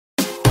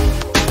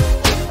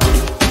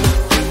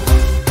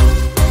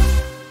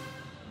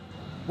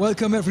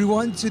Welcome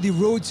everyone to the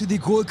road to the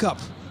Gold Cup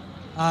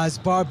as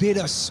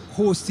Barbados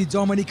hosts the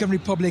Dominican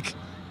Republic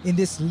in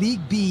this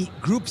League B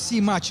Group C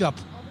matchup.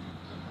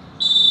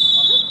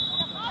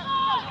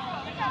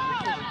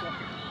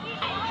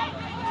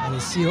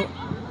 Alessio,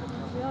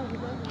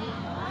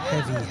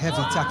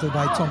 heavy tackle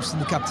by Thompson,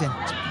 the captain,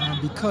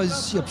 and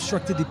because she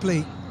obstructed the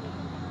play,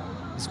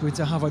 he's going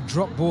to have a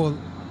drop ball,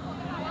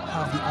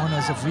 have the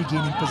honors of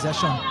regaining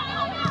possession.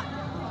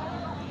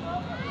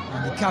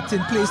 And the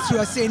captain plays through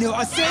Asenjo.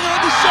 Asenjo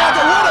the shot,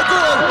 and what a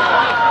goal!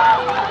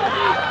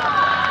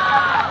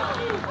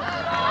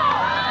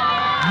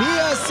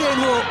 Mia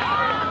Asenjo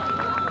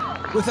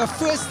with a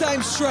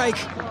first-time strike.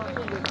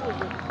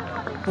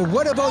 But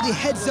what about the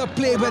heads-up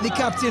play by the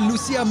captain,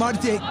 Lucia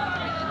Marte?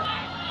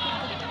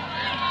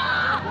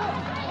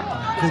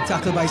 Good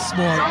tackle by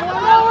Small.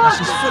 And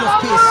she's full of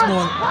pace,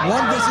 Small.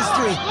 1 versus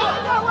 3.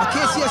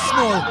 Acacia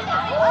Small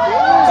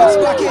cuts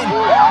back in.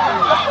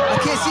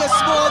 Acacia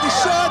Small, the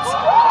shot.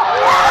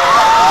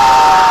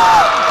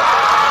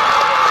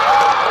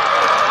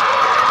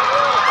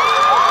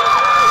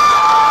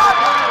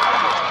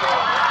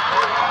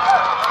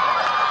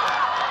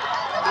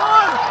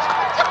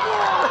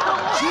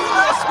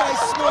 Genius by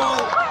Small.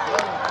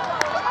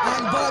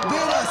 And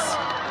Barbados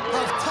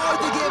have tied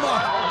the game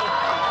up.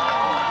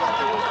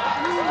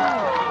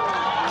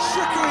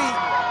 Trickery,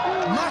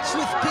 match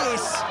with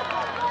pace,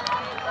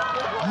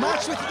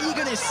 match with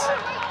eagerness.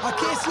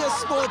 Acacia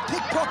Small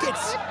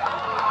pickpockets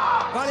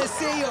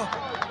Alessio.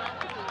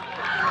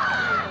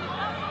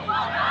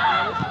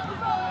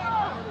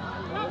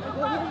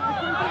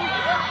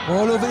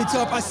 All over the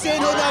top.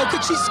 Asenjo now,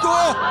 could she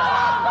score?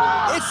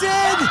 It's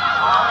in!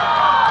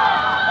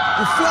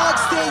 The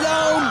flags stay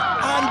down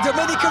and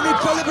Dominican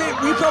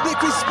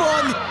Republic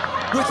respond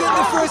within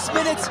the first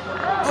minute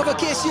of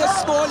Acacia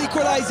Small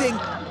equalizing.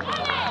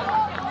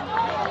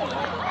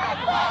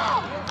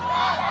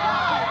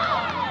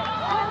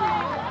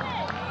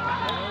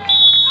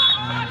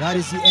 That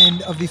is the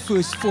end of the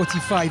first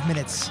 45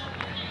 minutes.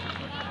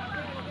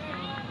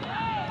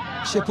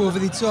 Chip over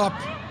the top.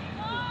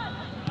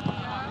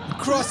 The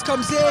cross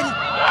comes in. Oh,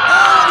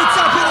 the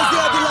tap in is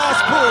there at the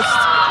last post.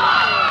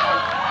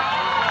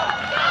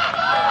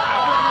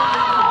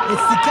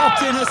 It's the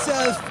captain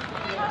herself,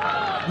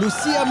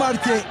 Lucia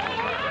Marte.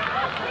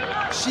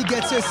 She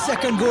gets her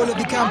second goal of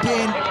the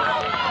campaign.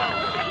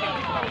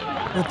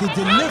 But the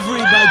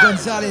delivery by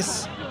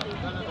González.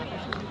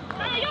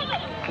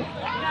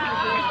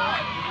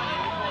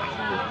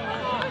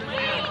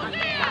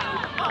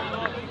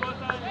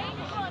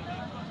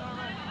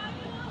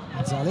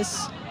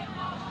 González,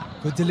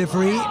 good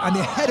delivery, and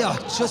a header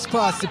just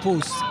past the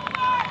post.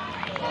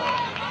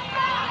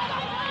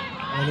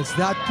 Well, it's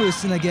that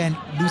person again,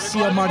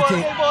 Lucia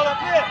Marte.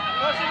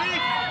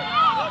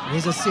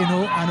 Here's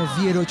Asenjo and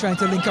Oviedo trying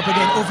to link up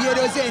again.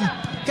 Oviedo is in.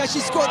 Can she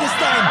score this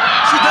time?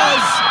 She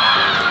does.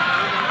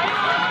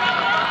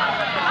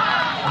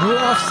 No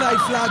offside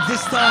flag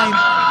this time.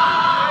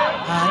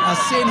 And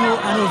Asenjo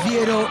and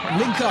Oviedo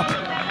link up.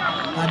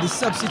 And the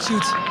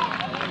substitute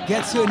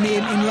gets her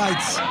name in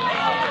lights.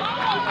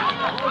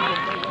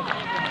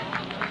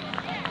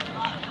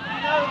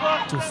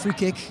 To a free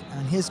kick,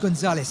 and here's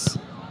González.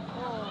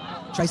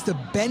 Tries to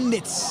bend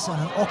it on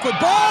an awkward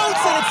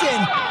bounce, and it's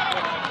in.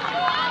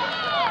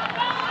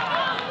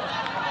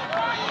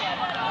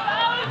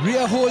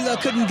 Rhea Holder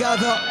couldn't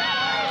gather,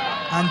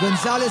 and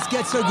González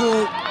gets her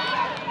goal.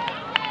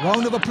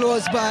 Round of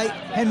applause by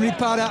Henry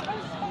Parra.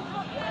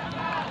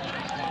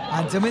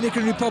 And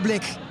Dominican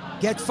Republic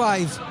get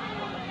 5.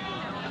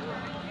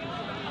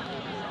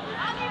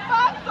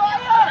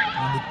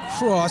 And the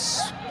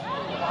cross.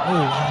 Oh,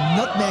 a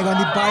nutmeg on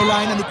the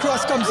byline, and the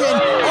cross comes in.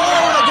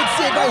 Oh, a good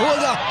save by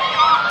Holder.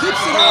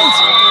 Keeps it out.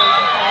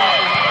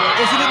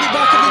 Is it in the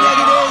back of the net?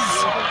 It is.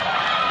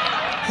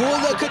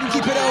 Holder couldn't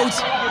keep it out.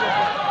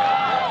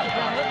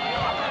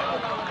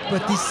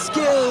 But the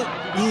skill,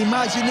 the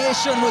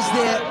imagination was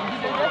there.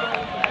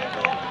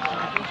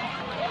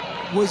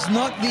 Was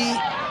not the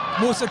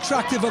most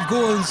attractive of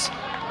goals.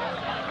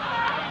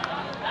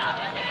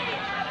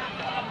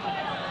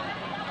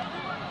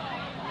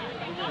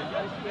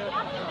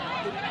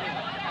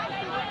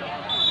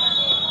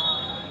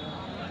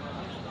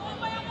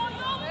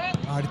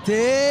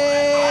 Marte!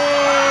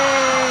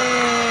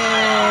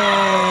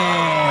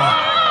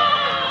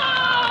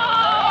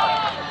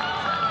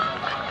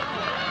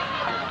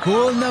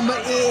 Goal number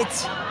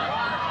 8,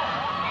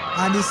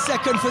 and the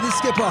second for the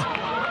skipper.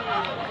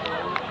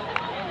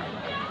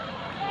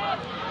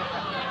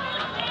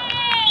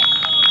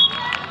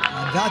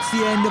 And that's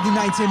the end of the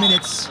 90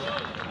 minutes.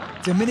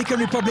 Dominican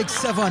Republic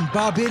 7,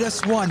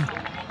 Barbados 1.